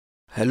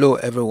Hello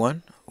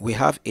everyone, we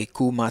have a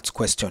cool math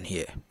question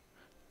here.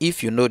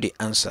 If you know the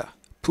answer,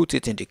 put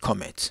it in the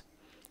comments.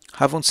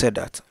 Having said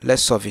that,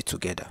 let's solve it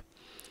together.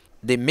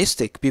 The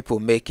mistake people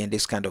make in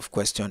this kind of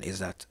question is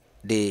that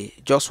they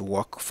just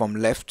walk from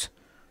left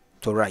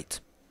to right.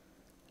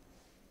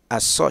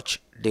 As such,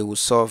 they will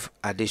solve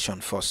addition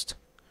first.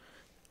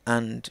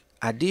 And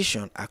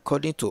addition,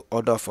 according to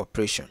order of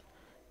operation,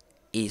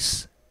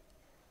 is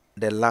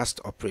the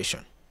last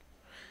operation.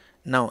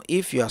 Now,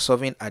 if you are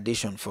solving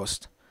addition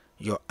first,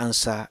 your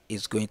answer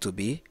is going to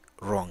be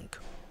wrong.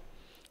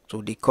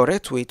 So the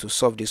correct way to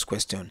solve this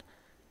question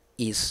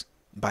is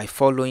by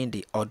following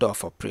the order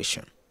of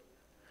operation.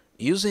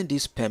 Using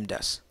this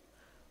PEMDAS,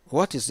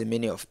 what is the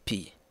meaning of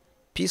P?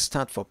 P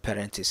stands for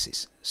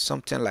parentheses,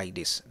 something like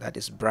this, that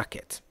is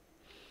bracket.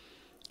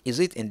 Is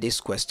it in this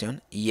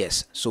question?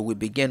 Yes. So we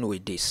begin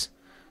with this.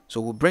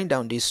 So we'll bring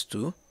down this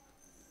 2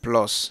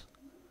 plus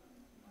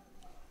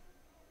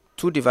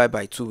 2 divided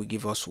by 2 will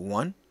give us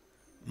 1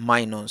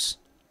 minus,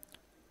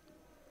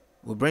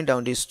 we bring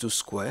down this 2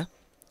 square,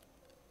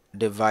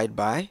 divide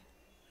by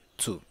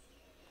 2.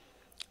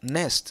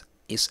 Next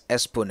is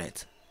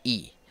exponent,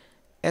 E.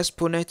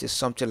 Exponent is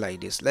something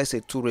like this. Let's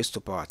say 2 raised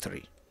to power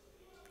 3.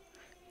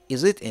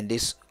 Is it in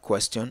this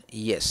question?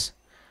 Yes.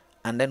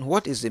 And then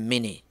what is the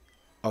meaning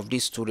of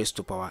this 2 raised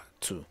to power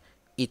 2?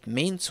 It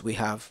means we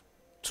have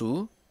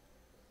 2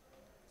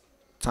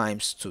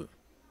 times 2.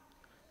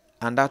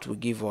 And that will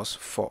give us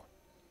 4.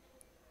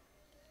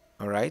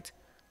 Alright?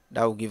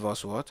 That will give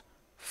us what?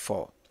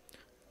 4.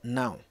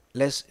 Now,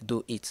 let's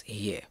do it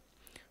here.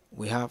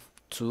 We have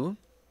 2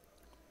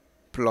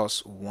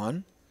 plus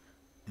 1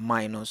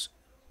 minus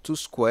 2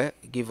 square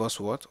give us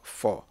what?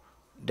 4.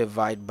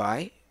 Divide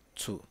by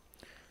 2.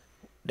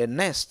 The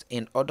next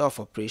in order of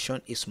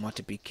operation is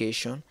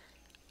multiplication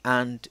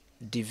and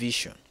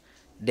division.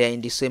 They are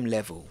in the same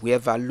level. We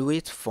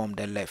evaluate from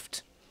the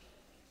left.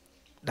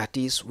 That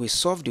is, we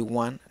solve the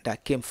one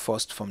that came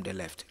first from the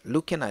left.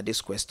 Looking at this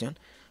question,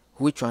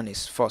 which one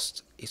is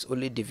first? It's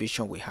only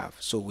division we have,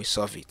 so we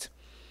solve it.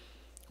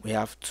 We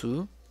have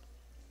 2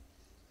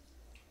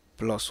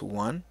 plus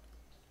 1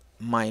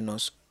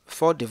 minus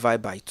 4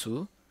 divided by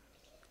 2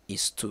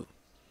 is 2.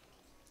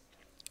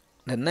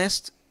 The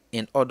next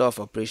in order of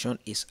operation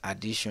is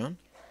addition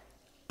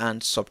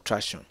and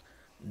subtraction.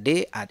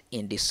 They are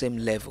in the same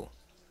level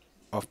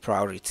of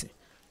priority,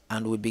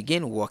 and we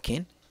begin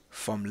working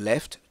from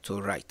left to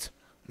right.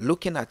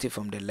 Looking at it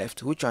from the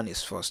left, which one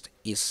is first?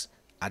 Is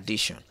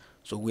addition.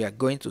 So we are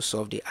going to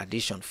solve the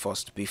addition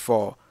first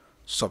before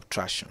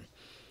subtraction.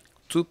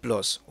 2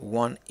 plus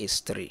 1 is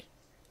 3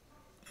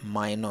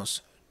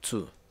 minus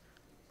 2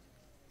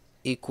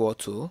 equal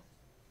to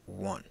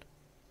 1.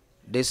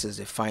 This is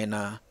the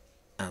final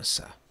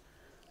answer.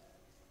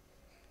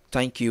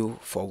 Thank you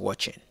for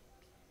watching.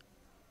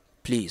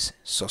 Please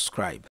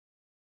subscribe.